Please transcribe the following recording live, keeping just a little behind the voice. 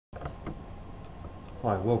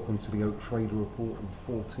Hi, welcome to the Oak Trader Report on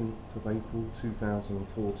the 14th of April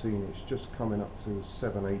 2014. It's just coming up to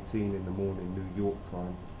 7:18 in the morning New York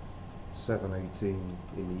time, 7:18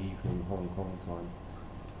 in the evening Hong Kong time.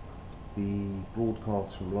 The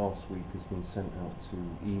broadcast from last week has been sent out to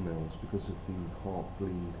emails because of the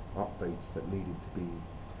Heartbleed updates that needed to be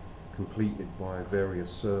completed by various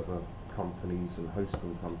server companies and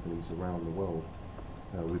hosting companies around the world.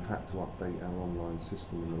 We've had to update our online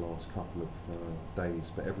system in the last couple of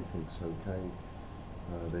days, but everything's okay.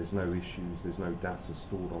 There's no issues, there's no data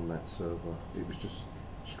stored on that server. It was just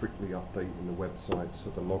strictly updating the website so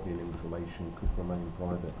the login information could remain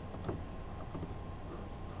private.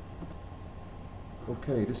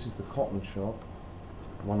 Okay, this is the cotton chart,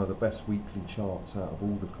 one of the best weekly charts out of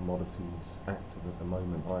all the commodities active at the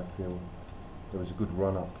moment, I feel. There was a good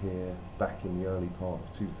run up here back in the early part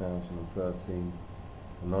of 2013.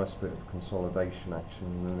 A nice bit of consolidation action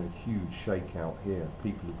and then a huge shakeout here.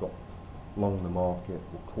 People who got long the market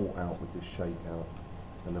were caught out with this shakeout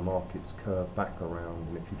and the market's curved back around,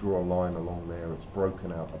 and if you draw a line along there it's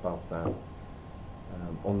broken out above that.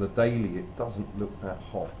 On the daily it doesn't look that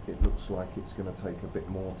hot. It looks like it's going to take a bit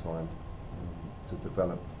more time to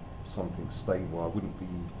develop something stable. I wouldn't be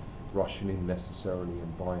rushing in necessarily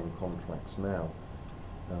and buying contracts now.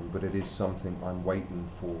 But it is something I'm waiting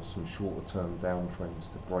for some shorter term downtrends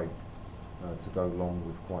to break to go long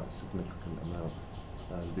with quite a significant amount.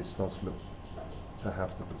 This does look to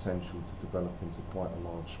have the potential to develop into quite a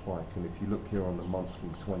large spike, and if you look here on the monthly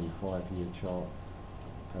 25-year chart,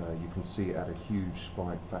 you can see it had a huge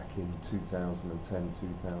spike back in 2010,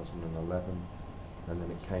 2011, and then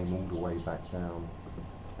it came all the way back down.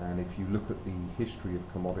 And if you look at the history of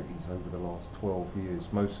commodities over the last 12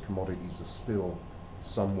 years, most commodities are still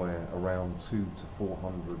somewhere around 200 to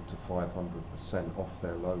 400 to 500% off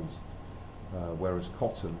their lows, whereas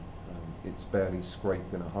cotton, it's barely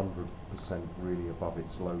scraping 100% really above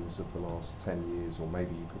its lows of the last 10 years, or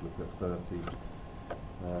maybe you could look at 30.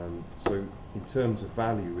 So in terms of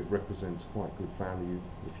value, it represents quite good value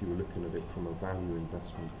if you were looking at it from a value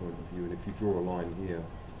investment point of view. And if you draw a line here,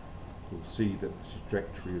 you'll see that the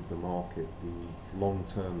trajectory of the market, the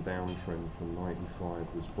long-term downtrend from 95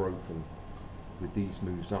 was broken with these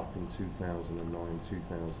moves up in 2009,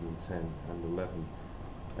 2010 and 11,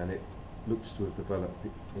 and it looks to have developed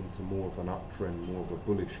into more of an uptrend, more of a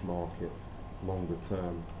bullish market longer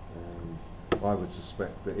term. I would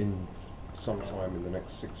suspect that in sometime in the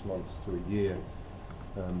next 6 months to a year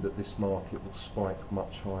that this market will spike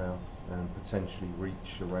much higher and potentially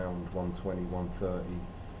reach around 120, 130,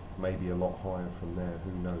 maybe a lot higher from there,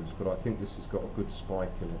 who knows. But I think this has got a good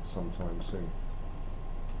spike in it sometime soon.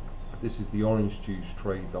 This is the orange juice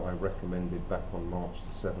trade that I recommended back on March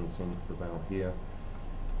the 17th, about here.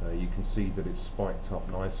 You can see that it's spiked up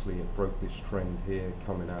nicely. It broke this trend here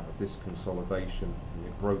coming out of this consolidation, and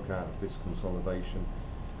it broke out of this consolidation.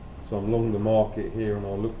 So I'm long the market here, and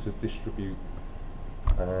I'll look to distribute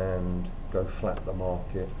and go flat the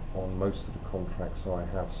market on most of the contracts I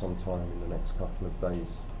have sometime in the next couple of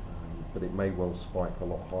days. But it may well spike a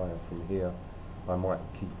lot higher from here. I might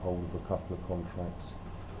keep hold of a couple of contracts.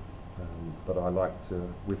 But I like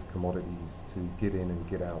to, with commodities, to get in and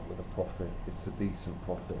get out with a profit. It's a decent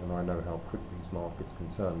profit, and I know how quick these markets can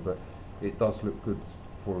turn, but it does look good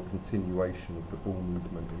for a continuation of the bull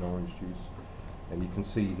movement in orange juice. And you can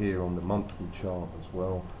see here on the monthly chart as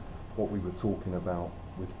well what we were talking about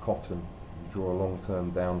with cotton. You draw a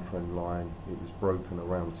long-term downtrend line. It was broken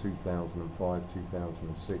around 2005,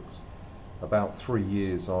 2006, about 3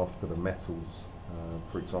 years after the metals,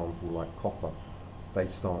 for example, like copper. They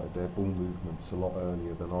started their bull movements a lot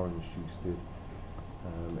earlier than orange juice did.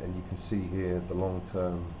 And you can see here the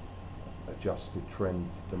long-term adjusted trend.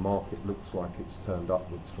 The market looks like it's turned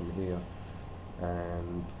upwards from here,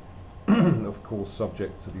 and of course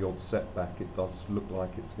subject to the odd setback, it does look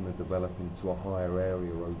like it's going to develop into a higher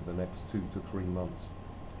area over the next 2 to 3 months.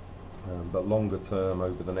 But longer term,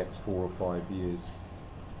 over the next 4 or 5 years,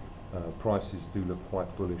 prices do look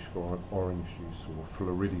quite bullish for orange juice, or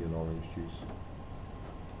Floridian orange juice.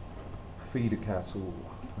 Feeder cattle,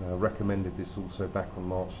 recommended this also back on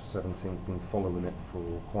March 17th, been following it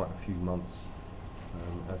for quite a few months,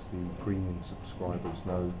 as the premium subscribers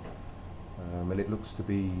know, and it looks to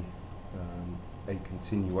be a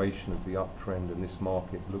continuation of the uptrend, and this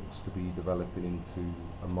market looks to be developing into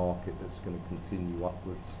a market that's going to continue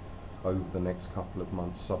upwards over the next couple of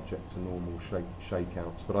months, subject to normal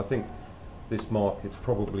shakeouts. But I think this market's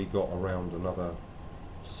probably got around another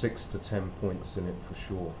 6 to 10 points in it for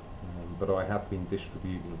sure. But I have been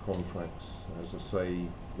distributing contracts, as I say,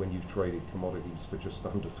 when you've traded commodities for just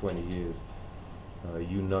under 20 years,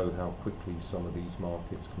 You know how quickly some of these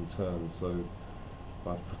markets can turn, so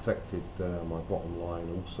I've protected my bottom line.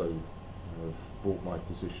 Also, I've brought my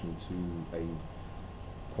position to a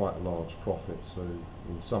quite a large profit. So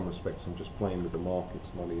in some respects, I'm just playing with the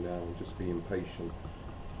market's money now and just being patient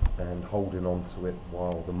and holding on to it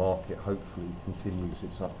while the market hopefully continues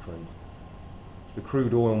its uptrend. The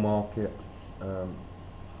crude oil market,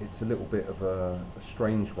 it's a little bit of a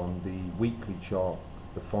strange one. The weekly chart,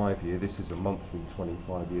 the 5-year, this is a monthly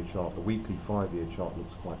 25-year chart. The weekly 5-year chart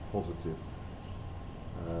looks quite positive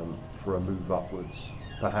for a move upwards,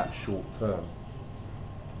 perhaps short term.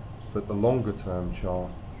 But the longer term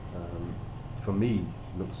chart, for me,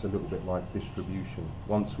 looks a little bit like distribution.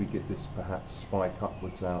 Once we get this perhaps spike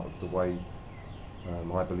upwards out of the way,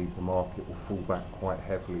 I believe the market will fall back quite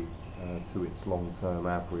heavily to its long-term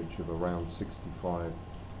average of around 65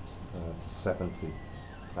 to 70.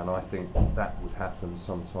 And I think that would happen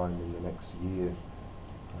sometime in the next year.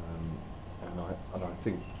 And I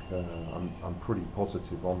think I'm pretty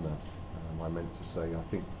positive on that. I meant to say, I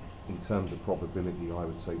think in terms of probability, I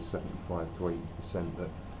would say 75 to 80% that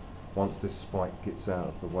once this spike gets out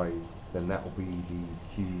of the way, then that will be the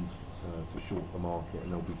cue to short the market,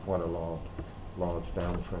 and there'll be quite a large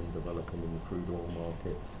downtrend developing in the crude oil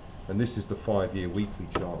market. And this is the 5-year weekly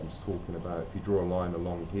chart I was talking about. If you draw a line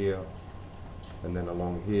along here and then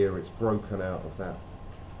along here, it's broken out of that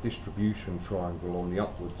distribution triangle on the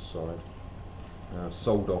upwards side,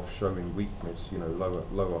 sold off showing weakness, you know,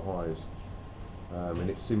 lower highs. And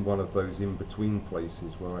it's in one of those in-between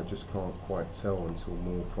places where I just can't quite tell until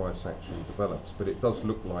more price action develops. But it does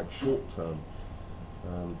look like short-term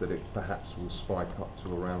that it perhaps will spike up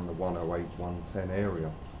to around the 108, 110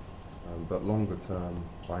 area. But longer term,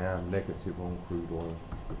 I am negative on crude oil.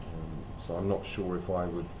 So I'm not sure if I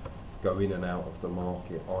would go in and out of the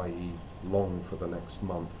market, i.e. long for the next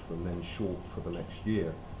month and then short for the next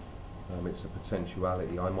year. It's a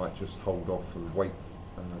potentiality. I might just hold off and wait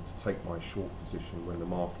to take my short position when the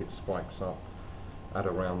market spikes up at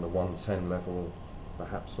around the 110 level.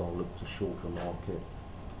 Perhaps I'll look to short the market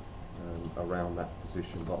around that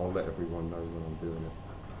position, but I'll let everyone know when I'm doing it.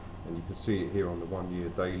 And you can see it here on the 1-year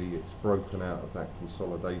daily. It's broken out of that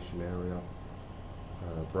consolidation area,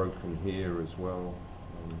 broken here as well.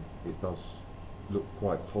 It does look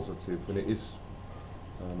quite positive, and it is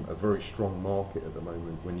a very strong market at the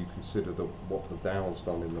moment when you consider what the Dow's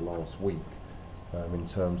done in the last week. In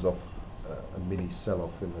terms of a mini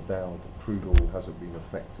sell-off in the Dow, the crude oil hasn't been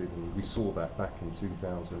affected, and we saw that back in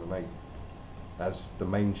 2008 as the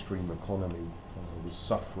mainstream economy was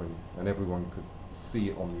suffering and everyone could see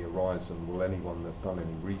it on the horizon. Well, anyone that's done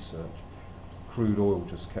any research, crude oil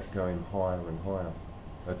just kept going higher and higher.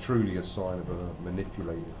 Truly a sign of a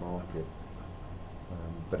manipulated market.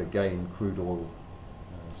 But again, crude oil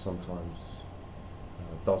sometimes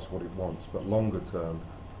does what it wants, but longer term,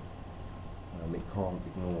 it can't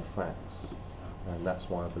ignore facts, and that's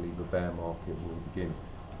why I believe a bear market will begin.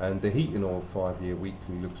 And the heating oil 5-year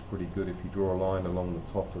weekly looks pretty good. If you draw a line along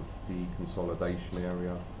the top of the consolidation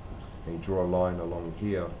area and you draw a line along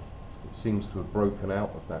here, it seems to have broken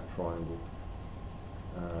out of that triangle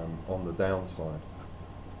on the downside.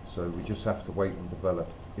 So we just have to wait and develop.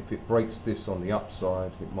 If it breaks this on the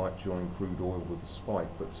upside, it might join crude oil with a spike,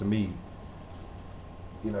 but to me,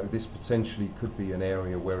 you know, this potentially could be an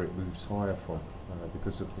area where it moves higher from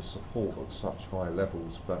because of the support at such high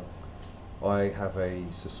levels. But I have a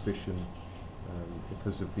suspicion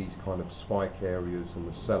because of these kind of spike areas and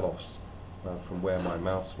the sell-offs from where my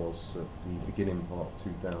mouse was at the beginning part of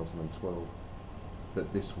 2012,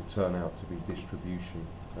 that this will turn out to be distribution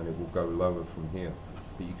and it will go lower from here.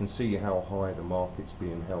 But you can see how high the market's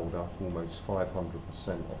being held up, almost 500%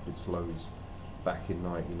 off its lows back in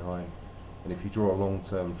 '99. And if you draw a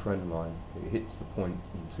long-term trend line, it hits the point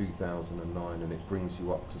in 2009 and it brings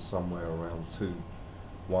you up to somewhere around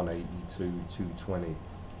 182, 220.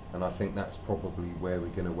 And I think that's probably where we're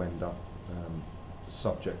going to end up,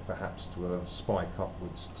 subject perhaps to a spike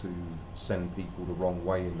upwards to send people the wrong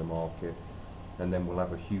way in the market. And then we'll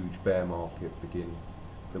have a huge bear market begin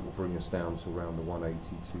that will bring us down to around the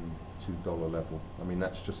 182 $2 level. I mean,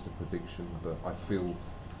 that's just a prediction, but I feel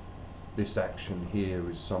this action here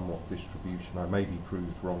is somewhat distribution. I may be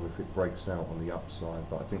proved wrong if it breaks out on the upside,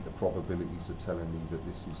 but I think the probabilities are telling me that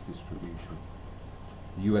this is distribution.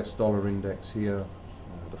 The US dollar index here,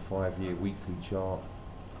 the 5-year weekly chart,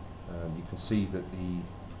 you can see that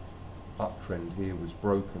the uptrend here was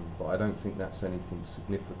broken, but I don't think that's anything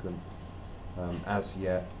significant as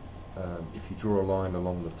yet. If you draw a line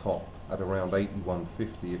along the top at around 81.50,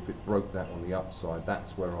 if it broke that on the upside,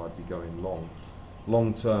 that's where I'd be going long.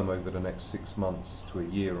 Long term, over the next 6 months to a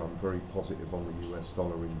year, I'm very positive on the US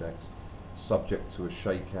dollar index. Subject to a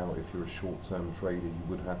shakeout, if you're a short-term trader, you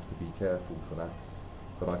would have to be careful for that.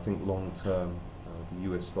 But I think long term,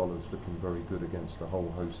 the US dollar is looking very good against a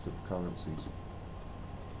whole host of currencies.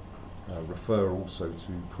 Refer also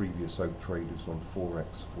to previous Oak traders on Forex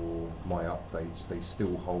for my updates. They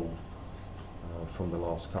still hold from the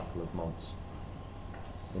last couple of months.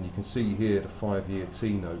 And you can see here the 5-year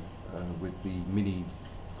T-note with the mini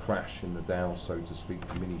crash in the Dow, so to speak,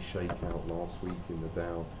 the mini shakeout last week in the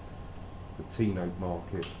Dow. The T-note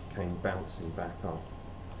market came bouncing back up,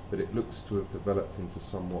 but it looks to have developed into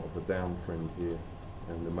somewhat of a downtrend here,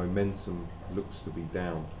 and the momentum looks to be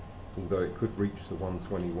down, although it could reach the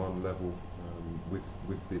 121 level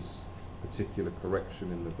with this particular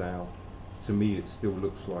correction in the Dow. To me, it still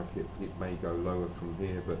looks like it may go lower from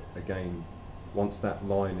here, but again, once that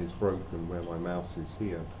line is broken where my mouse is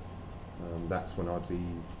here, that's when I'd be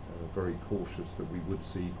very cautious that we would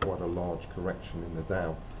see quite a large correction in the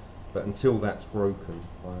Dow. But until that's broken,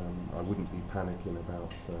 I wouldn't be panicking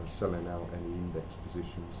about selling out any index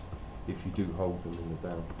positions if you do hold them in the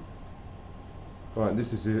Dow. Right,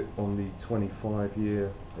 this is it on the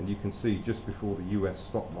 25-year, and you can see just before the US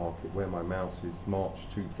stock market where my mouse is, March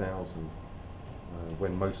 2000,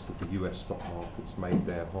 when most of the US stock markets made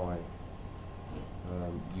their high.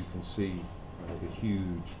 You can see the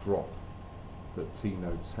huge drop that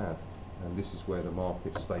T-notes had, and this is where the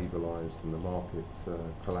market stabilized and the market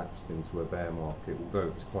collapsed into a bear market, although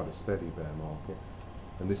it's quite a steady bear market.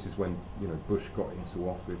 And this is when, you know, Bush got into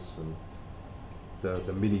office, and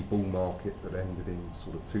the mini bull market that ended in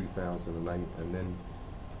sort of 2008, and then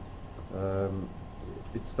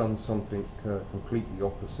it's done something completely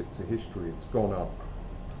opposite to history. It's gone up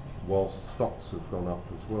whilst stocks have gone up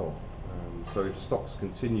as well. So if stocks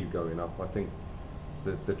continue going up, I think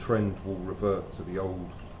the trend will revert to the old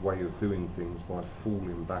way of doing things by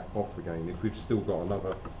falling back off again. If we've still got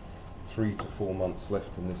another 3 to 4 months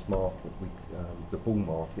left in this market, the bull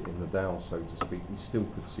market in the Dow, so to speak, we still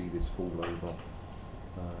could see this fall over.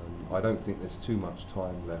 I don't think there's too much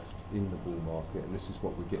time left in the bull market, and this is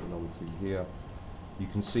what we're getting onto here. You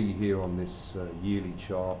can see here on this yearly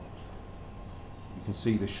chart, you can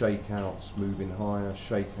see the shakeouts moving higher,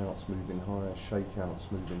 shakeouts moving higher,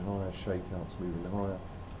 shakeouts moving higher, shakeouts moving higher.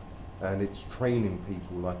 And it's training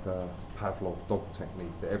people like a Pavlov dog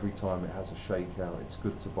technique, that every time it has a shakeout, it's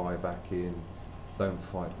good to buy back in, don't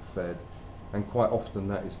fight the Fed. And quite often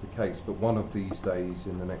that is the case, but one of these days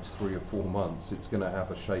in the next 3 or 4 months, it's going to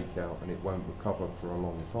have a shakeout and it won't recover for a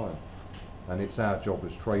long time. And it's our job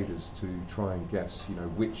as traders to try and guess, you know,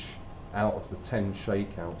 which out of the 10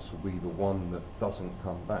 shakeouts will be the one that doesn't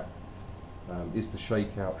come back. Is the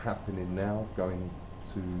shakeout happening now, going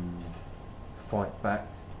to fight back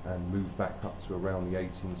and move back up to around the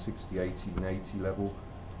 1860, 1880 level?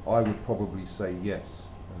 I would probably say yes.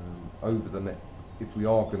 Over the next, if we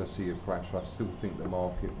are going to see a crash, I still think the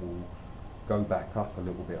market will go back up a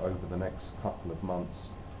little bit over the next couple of months,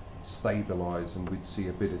 stabilise, and we'd see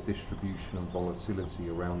a bit of distribution and volatility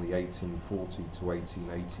around the 1840 to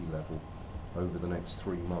 1880 level over the next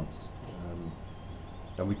 3 months.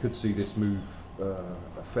 And we could see this move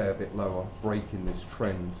a fair bit lower, breaking this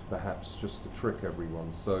trend perhaps just to trick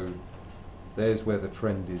everyone. So there's where the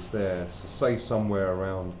trend is there. So say somewhere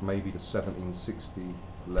around maybe the 1760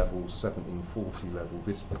 level, 1740 level,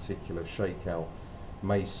 this particular shakeout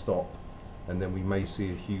may stop, and then we may see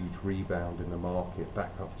a huge rebound in the market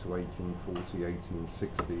back up to 1840,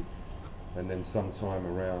 1860, and then sometime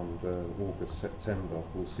around August, September,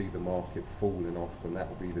 we'll see the market falling off, and that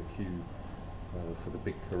will be the cue for the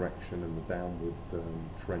big correction and the downward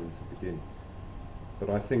trend to begin.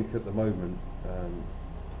 But I think at the moment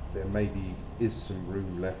there maybe is some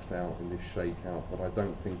room left out in this shakeout, but I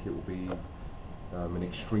don't think it will be an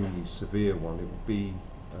extremely severe one. It will be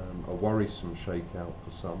a worrisome shakeout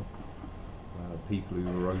for some people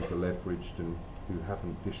who are over leveraged and who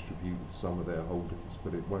haven't distributed some of their holdings,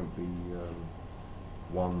 but it won't be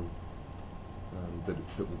one that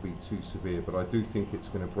will be too severe. But I do think it's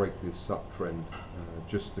going to break this uptrend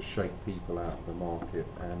just to shake people out of the market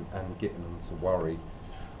and getting them to worry.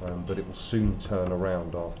 But it will soon turn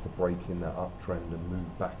around after breaking that uptrend and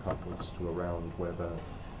move back upwards to around where the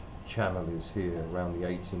channel is here, around the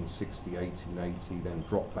 1860, 1880, then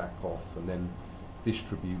drop back off and then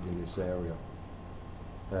distribute in this area.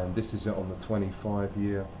 And this is it on the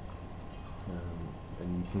 25-year.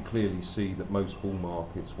 And you can clearly see that most bull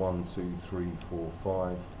markets, 1, 2, 3, 4,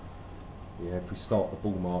 5. Yeah, if we start the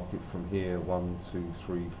bull market from here, 1, 2,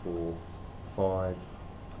 3, 4, 5,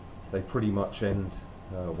 they pretty much end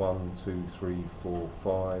 1, 2, 3, 4,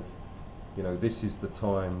 5. You know, this is the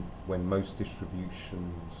time when most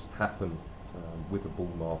distributions happen with a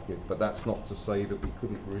bull market, but that's not to say that we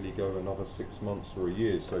couldn't really go another 6 months or a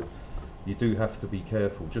year. So you do have to be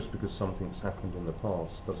careful. Just because something's happened in the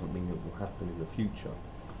past doesn't mean it will happen in the future.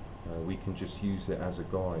 We can just use it as a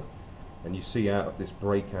guide. And you see out of this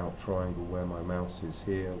breakout triangle where my mouse is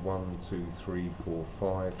here, 1, 2, 3, 4,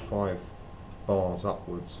 5 bars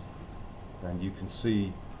upwards, and you can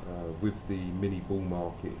see with the mini bull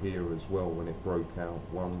market here as well, when it broke out,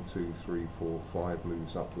 1, 2, 3, 4, 5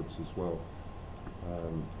 moves upwards as well.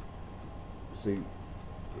 See,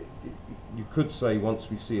 you could say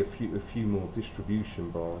once we see a few more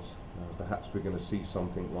distribution bars, perhaps we're going to see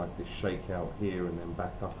something like this shakeout here and then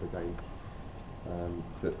back up again.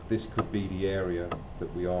 That this could be the area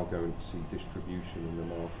that we are going to see distribution in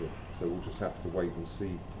the market. So we'll just have to wait and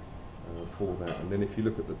see for that. And then if you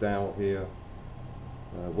look at the Dow here,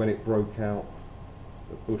 when it broke out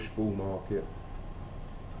the Bush bull market,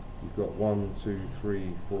 you've got 1, 2,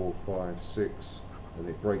 3, 4, 5, 6, and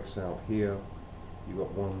it breaks out here. You've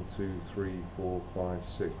got 1, 2, 3, 4, 5,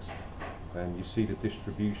 6, and you see the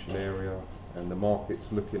distribution area, and the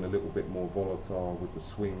market's looking a little bit more volatile with the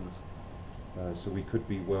swings. So we could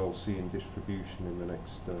be well seeing distribution in the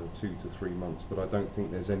next 2 to 3 months, but I don't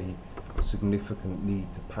think there's any significant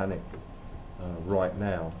need to panic right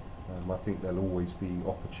now. I think there'll always be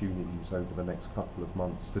opportunities over the next couple of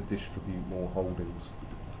months to distribute more holdings.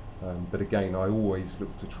 But again, I always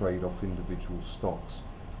look to trade off individual stocks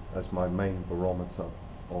as my main barometer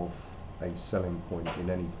of a selling point in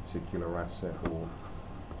any particular asset or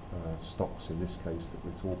stocks in this case that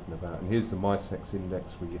we're talking about. And here's the MICEX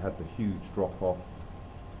index, where you had the huge drop off,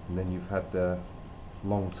 and then you've had the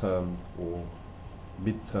long-term or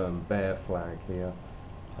mid-term bear flag here,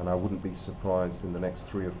 and I wouldn't be surprised in the next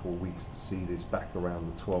 3 or 4 weeks to see this back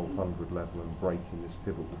around the 1200 level and breaking this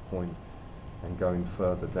pivotal point and going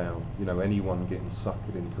further down. You know, anyone getting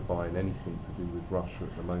suckered into buying anything to do with Russia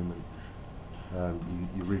at the moment,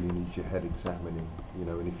 you really need your head examining, you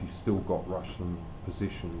know, and if you've still got Russian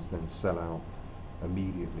positions, then sell out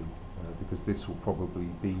immediately, because this will probably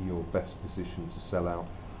be your best position to sell out.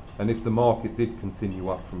 And if the market did continue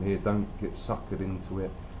up from here, don't get suckered into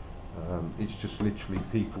it. It's just literally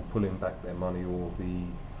people pulling back their money, or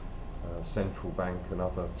the central bank and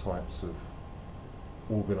other types of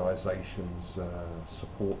organisations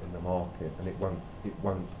supporting the market, and it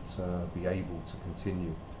won't be able to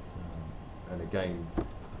continue. And again,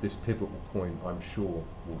 this pivotal point, I'm sure,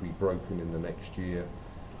 will be broken in the next year.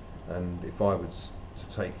 And if I was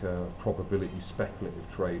to take a probability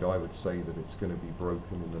speculative trade, I would say that it's going to be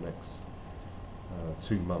broken in the next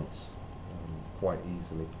 2 months, quite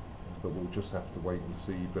easily. But we'll just have to wait and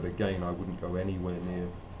see. But again, I wouldn't go anywhere near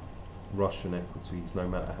Russian equities, no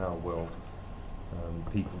matter how well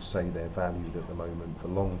people say they're valued at the moment. The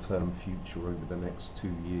long-term future over the next 2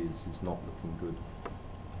 years is not looking good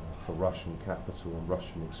for Russian capital and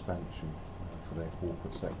Russian expansion for their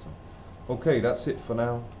corporate sector. Okay, that's it for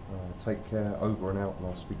now. Take care, over and out, and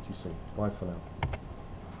I'll speak to you soon. Bye for now.